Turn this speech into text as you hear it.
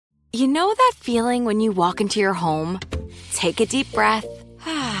You know that feeling when you walk into your home, take a deep breath,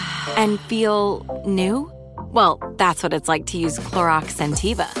 and feel new? Well, that's what it's like to use Clorox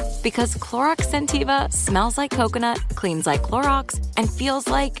Scentiva. Because Clorox Scentiva smells like coconut, cleans like Clorox, and feels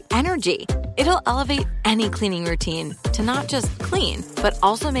like energy. It'll elevate any cleaning routine to not just clean, but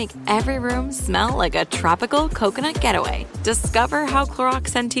also make every room smell like a tropical coconut getaway. Discover how Clorox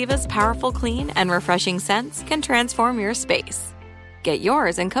Scentiva's powerful clean and refreshing scents can transform your space. Get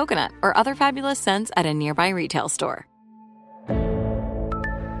yours in coconut or other fabulous scents at a nearby retail store.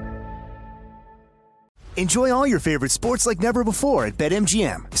 Enjoy all your favorite sports like never before at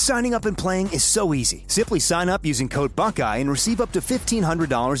BetMGM. Signing up and playing is so easy. Simply sign up using code Buckeye and receive up to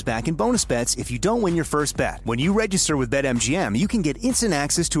 $1,500 back in bonus bets if you don't win your first bet. When you register with BetMGM, you can get instant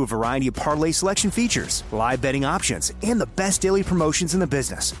access to a variety of parlay selection features, live betting options, and the best daily promotions in the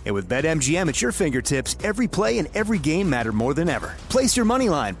business. And with BetMGM at your fingertips, every play and every game matter more than ever. Place your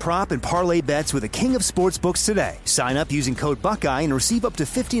moneyline, prop, and parlay bets with the king of sportsbooks today. Sign up using code Buckeye and receive up to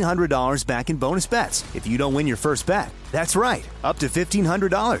 $1,500 back in bonus bets if you don't win your first bet. That's right, up to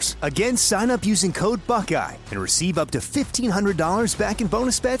 $1,500. Again, sign up using code Buckeye and receive up to $1,500 back in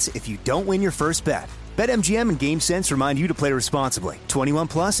bonus bets if you don't win your first bet. BetMGM and GameSense remind you to play responsibly. 21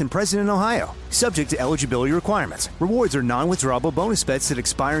 plus and present in Ohio. Subject to eligibility requirements. Rewards are non-withdrawable bonus bets that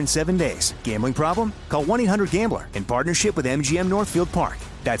expire in 7 days. Gambling problem? Call 1-800-GAMBLER in partnership with MGM Northfield Park.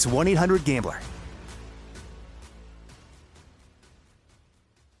 That's 1-800-GAMBLER.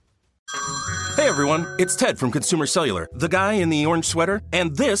 Hey everyone, it's Ted from Consumer Cellular, the guy in the orange sweater,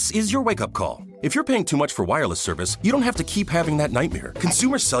 and this is your wake-up call. If you're paying too much for wireless service, you don't have to keep having that nightmare.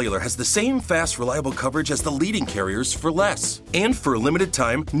 Consumer Cellular has the same fast, reliable coverage as the leading carriers for less. And for a limited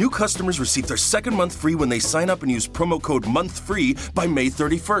time, new customers receive their second month free when they sign up and use promo code MONTHFREE by May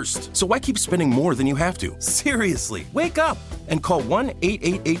 31st. So why keep spending more than you have to? Seriously, wake up and call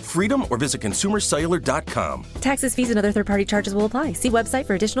 1-888-FREEDOM or visit consumercellular.com. Taxes, fees, and other third-party charges will apply. See website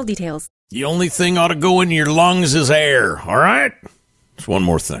for additional details. The only thing ought to go in your lungs is air, all right? Just one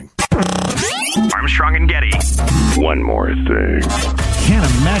more thing. Armstrong and Getty. One more thing. Can't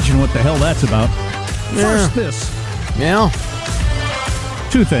imagine what the hell that's about. Yeah. First, this. Yeah.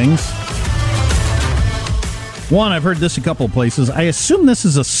 Two things. One, I've heard this a couple of places. I assume this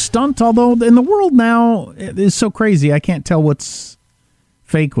is a stunt, although in the world now it is so crazy, I can't tell what's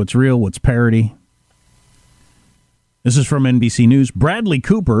fake, what's real, what's parody. This is from NBC News. Bradley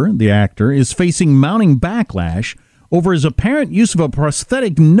Cooper, the actor, is facing mounting backlash over his apparent use of a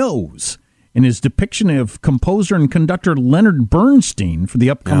prosthetic nose in his depiction of composer and conductor Leonard Bernstein for the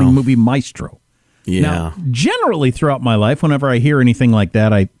upcoming movie Maestro. Yeah. Now, generally throughout my life, whenever I hear anything like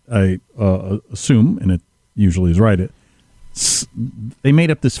that, I assume, and it usually is right, they made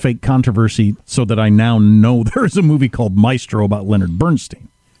up this fake controversy so that I now know there's a movie called Maestro about Leonard Bernstein.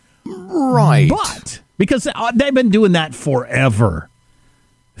 Right. But because they've been doing that forever,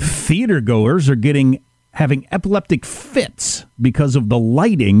 theater goers are having epileptic fits because of the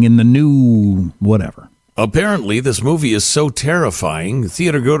lighting in the new whatever. Apparently, this movie is so terrifying,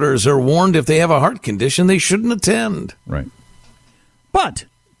 theater goers are warned if they have a heart condition, they shouldn't attend. Right. But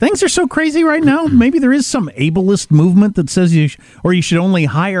things are so crazy right now, maybe there is some ableist movement that says you should only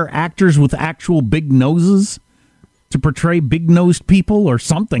hire actors with actual big noses to portray big-nosed people or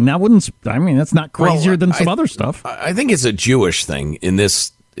something. That's not crazier than some other stuff. I think it's a Jewish thing in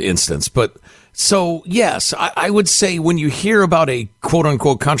this instance, but so, yes, I would say when you hear about a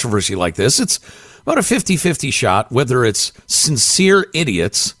quote-unquote controversy like this, it's about a 50-50 shot, whether it's sincere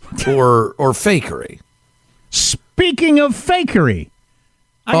idiots or fakery. Speaking of fakery.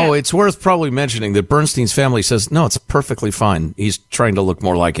 It's worth probably mentioning that Bernstein's family says, no, it's perfectly fine. He's trying to look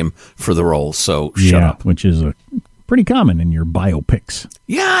more like him for the role, so shut up. Which is pretty common in your biopics.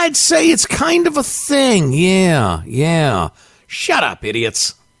 Yeah, I'd say it's kind of a thing. Yeah. Shut up,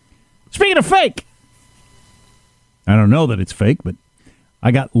 idiots. Speaking of fake, I don't know that it's fake, but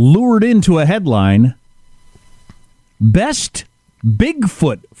I got lured into a headline. Best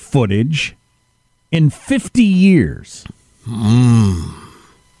Bigfoot footage in 50 years.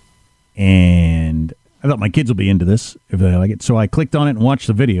 And I thought my kids will be into this if they like it. So I clicked on it and watched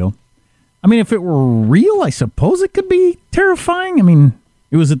the video. I mean, if it were real, I suppose it could be terrifying. I mean,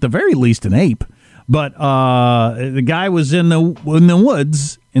 it was at the very least an ape. But the guy was in the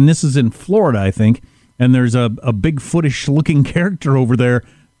woods, and this is in Florida, I think, and there's a Bigfootish-looking character over there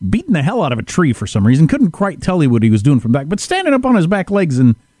beating the hell out of a tree for some reason. Couldn't quite tell what he was doing from back, but standing up on his back legs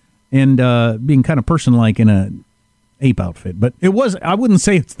and being kind of person-like in a ape outfit. But I wouldn't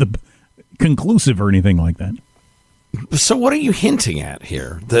say it's the conclusive or anything like that. So what are you hinting at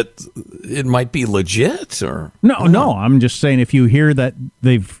here? That it might be legit, or No. I'm just saying if you hear that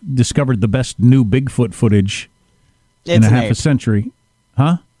they've discovered the best new Bigfoot footage in a half a century,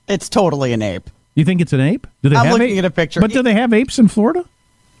 huh? It's totally an ape. You think it's an ape? Do they I'm have looking at a picture. But do they have apes in Florida?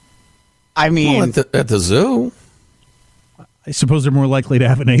 I mean, well, at the zoo. I suppose they're more likely to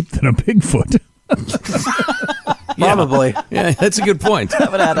have an ape than a Bigfoot. Probably. Yeah, that's a good point.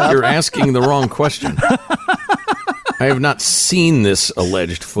 You're asking the wrong question. I have not seen this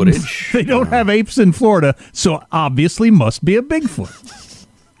alleged footage. They don't have apes in Florida, so obviously must be a Bigfoot.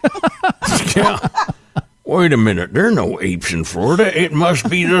 Yeah. Wait a minute. There are no apes in Florida. It must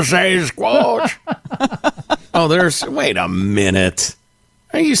be the Sasquatch. Wait a minute.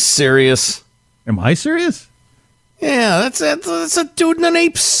 Are you serious? Am I serious? Yeah, that's a dude in an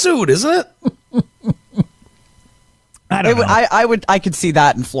ape suit, isn't it? I don't know. I could see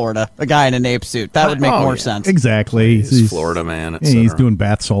that in Florida. A guy in an ape suit. That would make more sense. Exactly. He's Florida man. He's doing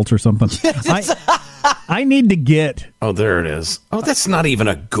bath salts or something. I need to get. Oh, there it is. Oh, that's not even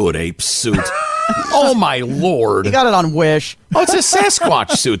a good ape suit. Oh my Lord! You got it on Wish. Oh, it's a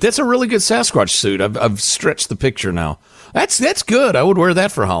Sasquatch suit. That's a really good Sasquatch suit. I've stretched the picture now. That's good. I would wear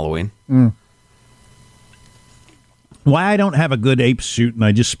that for Halloween. Why I don't have a good ape suit and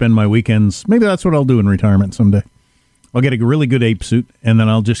I just spend my weekends. Maybe that's what I'll do in retirement someday. I'll get a really good ape suit and then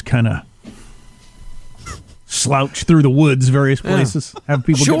I'll just kind of slouch through the woods, various places, have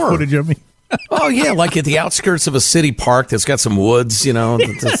people get footage of me. Oh yeah, like at the outskirts of a city park that's got some woods, you know.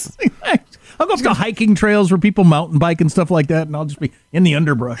 I'll go up to hiking trails where people mountain bike and stuff like that, and I'll just be in the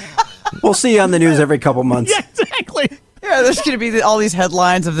underbrush. We'll see you on the news every couple months. Yeah, exactly. Yeah, there's going to be all these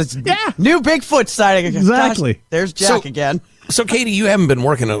headlines of this new Bigfoot sighting. Exactly. Gosh, there's Jack again. So, Katie, you haven't been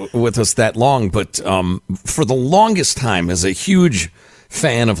working with us that long, but for the longest time, as a huge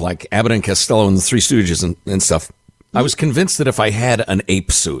fan of like Abbott and Costello and the Three Stooges and stuff, I was convinced that if I had an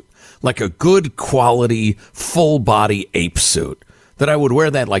ape suit, like a good quality, full body ape suit, that I would wear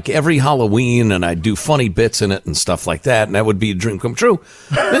that like every Halloween and I'd do funny bits in it and stuff like that, and that would be a dream come true.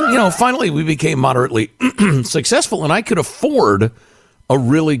 Then, finally we became moderately successful and I could afford a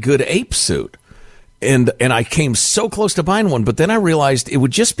really good ape suit. And I came so close to buying one, but then I realized it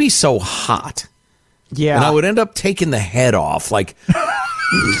would just be so hot. Yeah. And I would end up taking the head off like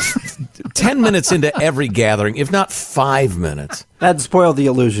 10 minutes into every gathering, if not 5 minutes. That'd spoil the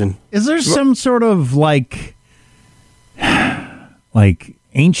illusion. Is there some sort of like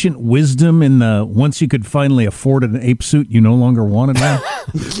ancient wisdom in the once you could finally afford an ape suit, you no longer wanted one?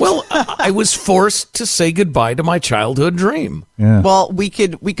 Well, I was forced to say goodbye to my childhood dream. Yeah. Well, we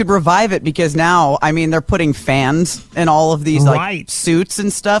could revive it because now, I mean, they're putting fans in all of these suits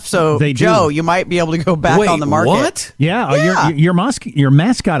and stuff. So, Joe, you might be able to go back on the market. What? Yeah. Your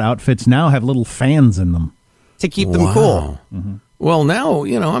mascot outfits now have little fans in them to keep them cool. Mm-hmm. Well, now,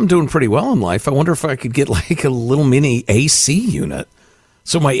 I'm doing pretty well in life. I wonder if I could get like a little mini AC unit.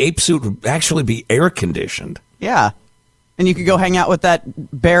 So my ape suit would actually be air conditioned. Yeah. And you could go hang out with that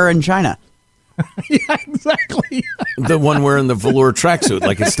bear in China. Yeah, exactly. The one wearing the velour tracksuit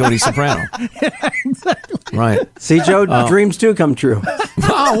like it's Tony Soprano. Yeah, exactly. Right. See, Joe, dreams do come true.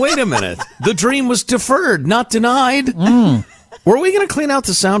 Oh, wait a minute. The dream was deferred, not denied. Were we going to clean out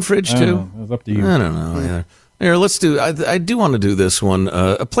the sound fridge, too? It was up to you. I don't know. Yeah. Here, let's do... I do want to do this one.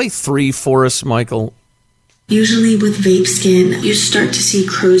 Play 3 for us, Michael. Usually with vape skin, you start to see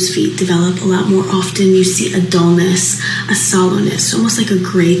crow's feet develop a lot more often. You see a dullness, a sallowness, almost like a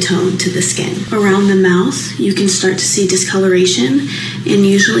gray tone to the skin. Around the mouth, you can start to see discoloration, and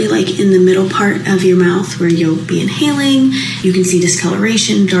usually like in the middle part of your mouth where you'll be inhaling, you can see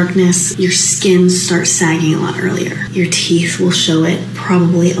discoloration, darkness. Your skin starts sagging a lot earlier. Your teeth will show it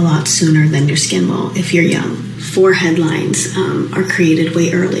probably a lot sooner than your skin will if you're young. Forehead lines are created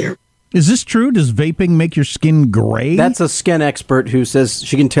way earlier. Is this true? Does vaping make your skin gray? That's a skin expert who says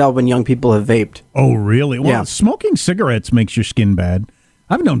she can tell when young people have vaped. Oh, really? Well, yeah. Smoking cigarettes makes your skin bad.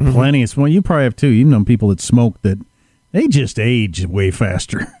 I've known plenty of smoke. You probably have too. You've known people that smoke that they just age way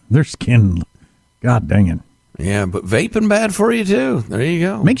faster. Their skin, God dang it. Yeah, but vaping bad for you too. There you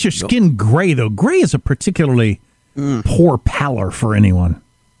go. Makes your skin gray, though. Gray is a particularly poor pallor for anyone.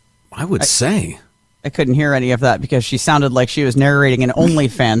 I would say. I couldn't hear any of that because she sounded like she was narrating an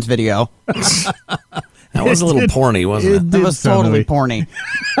OnlyFans video. That was a little porny, wasn't it? That was totally porny.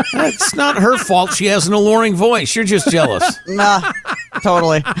 It's not her fault. She has an alluring voice. You're just jealous. Nah,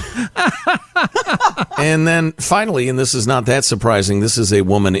 totally. And then finally, and this is not that surprising, this is a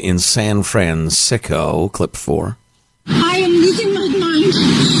woman in San Francisco, clip 4. I am losing my mind.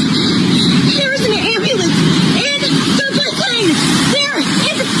 There is an ambulance in the bus lane. There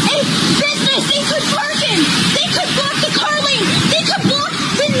is a business. They could park in. They could park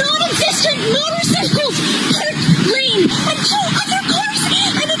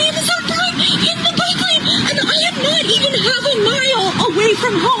away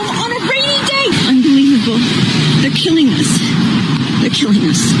from home on a rainy day. Unbelievable. They're killing us. They're killing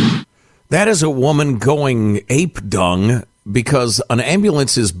us. That is a woman going ape dung because an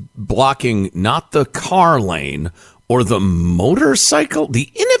ambulance is blocking not the car lane or the motorcycle, the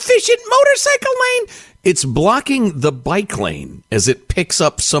inefficient motorcycle lane. It's blocking the bike lane as it picks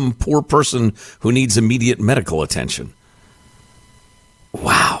up some poor person who needs immediate medical attention.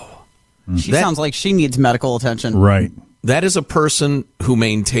 Wow. She sounds like she needs medical attention. Right. That is a person who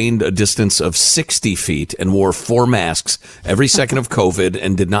maintained a distance of 60 feet and wore 4 masks every second of COVID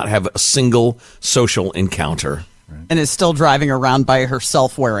and did not have a single social encounter. And is still driving around by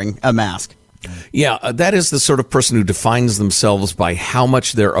herself wearing a mask. Yeah, that is the sort of person who defines themselves by how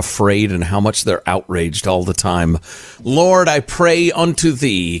much they're afraid and how much they're outraged all the time. Lord, I pray unto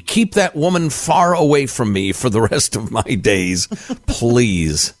thee, keep that woman far away from me for the rest of my days,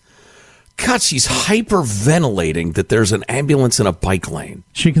 please. God, she's hyperventilating that there's an ambulance in a bike lane.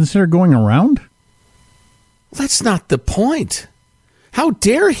 She consider going around? That's not the point. How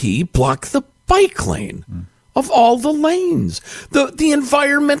dare he block the bike lane? Of all the lanes, the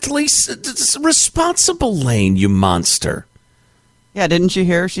environmentally responsible lane, you monster. Yeah, didn't you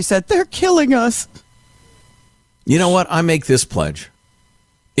hear? She said, they're killing us. You know what? I make this pledge.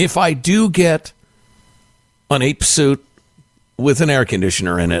 If I do get an ape suit with an air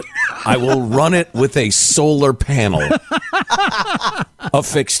conditioner in it, I will run it with a solar panel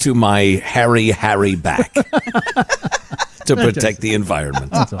affixed to my hairy back to protect the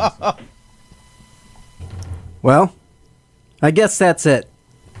environment. That's awesome. Well, I guess that's it.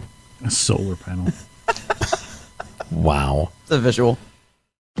 A solar panel. Wow. The visual.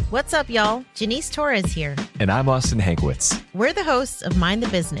 What's up, y'all? Janice Torres here. And I'm Austin Hankwitz. We're the hosts of Mind the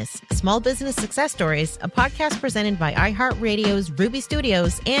Business, Small Business Success Stories, a podcast presented by iHeartRadio's Ruby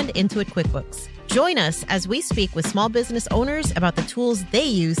Studios and Intuit QuickBooks. Join us as we speak with small business owners about the tools they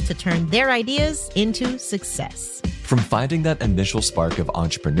use to turn their ideas into success. From finding that initial spark of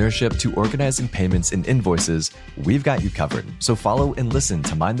entrepreneurship to organizing payments and invoices, we've got you covered. So follow and listen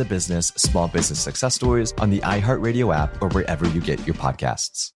to Mind the Business, Small Business Success Stories on the iHeartRadio app or wherever you get your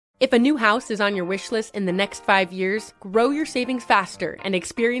podcasts. If a new house is on your wish list in the next 5 years, grow your savings faster and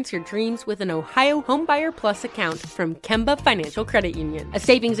experience your dreams with an Ohio Homebuyer Plus account from Kemba Financial Credit Union. A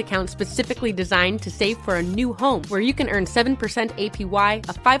savings account specifically designed to save for a new home where you can earn 7% APY,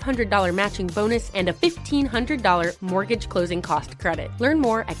 a $500 matching bonus, and a $1,500 mortgage closing cost credit. Learn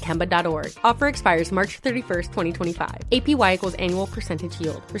more at Kemba.org. Offer expires March 31st, 2025. APY equals annual percentage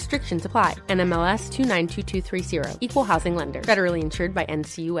yield. Restrictions apply. NMLS 292230. Equal housing lender. Federally insured by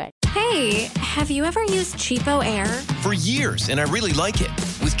NCUA. Hey, have you ever used Cheapo Air? For years, and I really like it.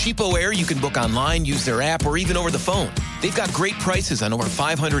 With Cheapo Air, you can book online, use their app, or even over the phone. They've got great prices on over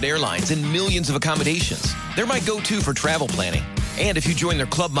 500 airlines and millions of accommodations. They're my go-to for travel planning. And if you join their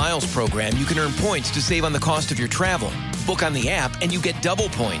Club Miles program, you can earn points to save on the cost of your travel. Book on the app, and you get double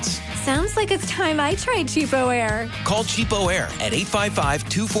points. Sounds like it's time I tried Cheapo Air. Call Cheapo Air at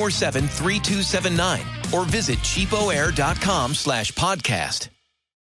 855-247-3279 or visit cheapoair.com/podcast.